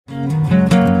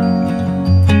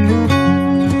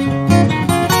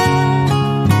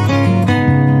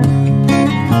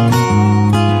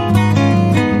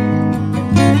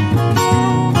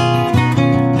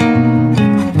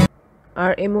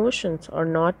emotions are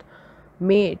not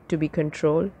made to be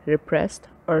controlled, repressed,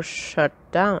 or shut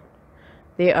down.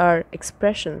 They are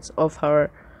expressions of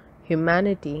our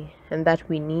humanity and that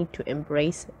we need to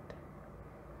embrace it.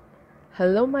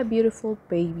 Hello my beautiful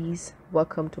babies,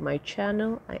 welcome to my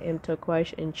channel. I am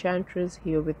Turquoise Enchantress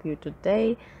here with you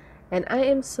today, and I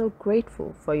am so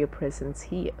grateful for your presence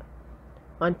here.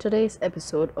 On today's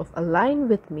episode of Align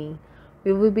With Me,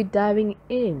 we will be diving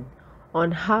in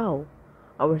on how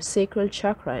our sacral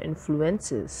chakra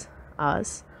influences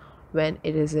us when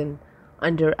it is in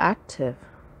underactive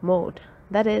mode,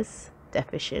 that is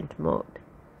deficient mode.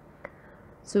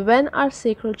 So when our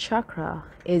sacral chakra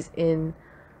is in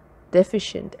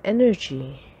deficient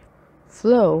energy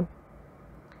flow,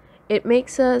 it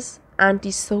makes us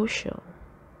antisocial,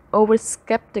 over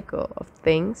skeptical of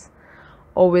things,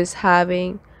 always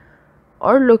having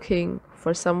or looking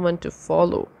for someone to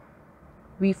follow.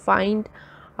 We find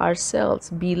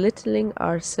ourselves belittling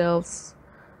ourselves,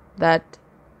 that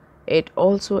it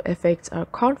also affects our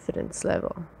confidence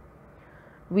level.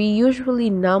 We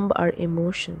usually numb our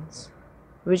emotions,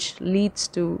 which leads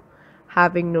to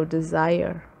having no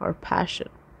desire or passion.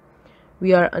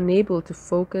 We are unable to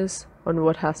focus on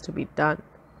what has to be done.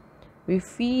 We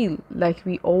feel like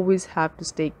we always have to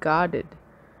stay guarded.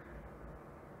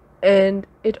 And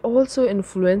it also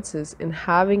influences in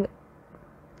having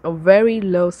a very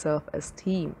low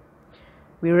self-esteem.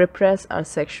 We repress our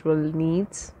sexual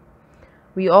needs.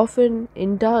 We often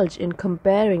indulge in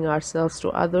comparing ourselves to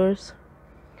others.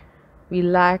 We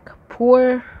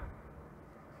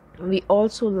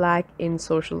also lack in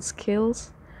social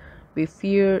skills. We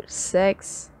fear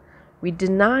sex. We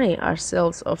deny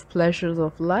ourselves of pleasures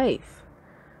of life.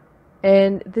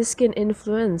 And this can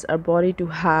influence our body to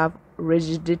have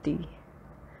rigidity,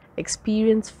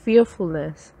 experience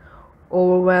fearfulness,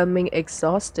 overwhelming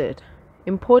exhausted,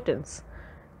 impotence,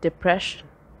 depression,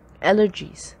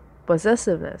 allergies,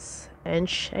 possessiveness, and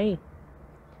shame.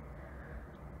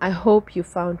 I hope you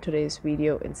found today's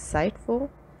video insightful.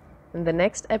 In the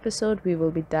next episode, we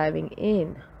will be diving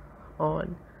in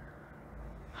on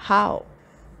how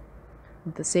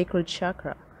the sacral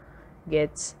chakra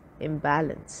gets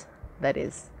imbalanced. That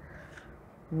is,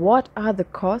 what are the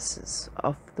causes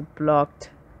of the blocked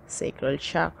sacral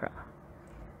chakra?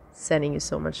 Sending you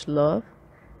so much love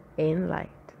and light.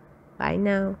 Bye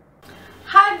now.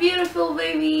 Hi beautiful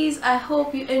babies, I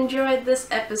hope you enjoyed this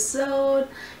episode.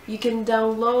 You can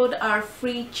download our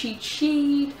free cheat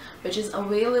sheet, which is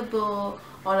available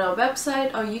on our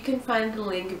website, or you can find the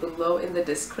link below in the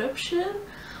description.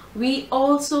 We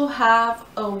also have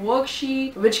a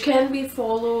worksheet which can be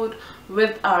followed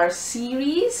with our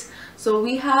series. So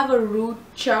we have a root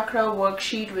chakra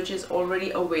worksheet which is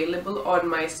already available on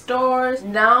my stores.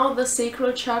 Now the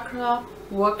sacral chakra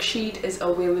worksheet is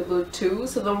available too.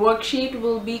 So the worksheet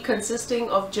will be consisting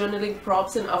of journaling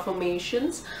prompts and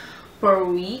affirmations per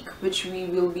week, which we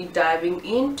will be diving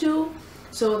into.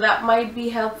 So that might be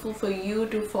helpful for you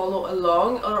to follow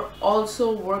along or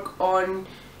also work on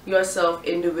yourself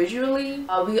individually.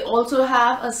 We also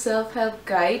have a self-help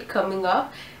guide coming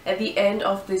up at the end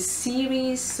of this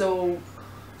series, so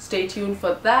stay tuned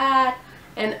for that.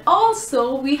 And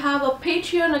also we have a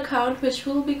Patreon account which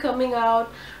will be coming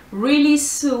out really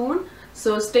soon,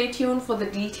 so stay tuned for the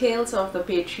details of the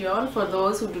Patreon. For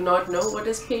those who do not know what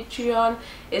is Patreon,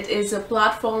 it is a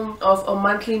platform of a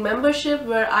monthly membership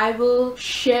where I will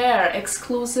share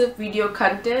exclusive video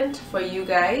content for you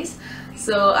guys.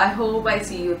 So I hope I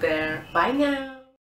see you there. Bye now.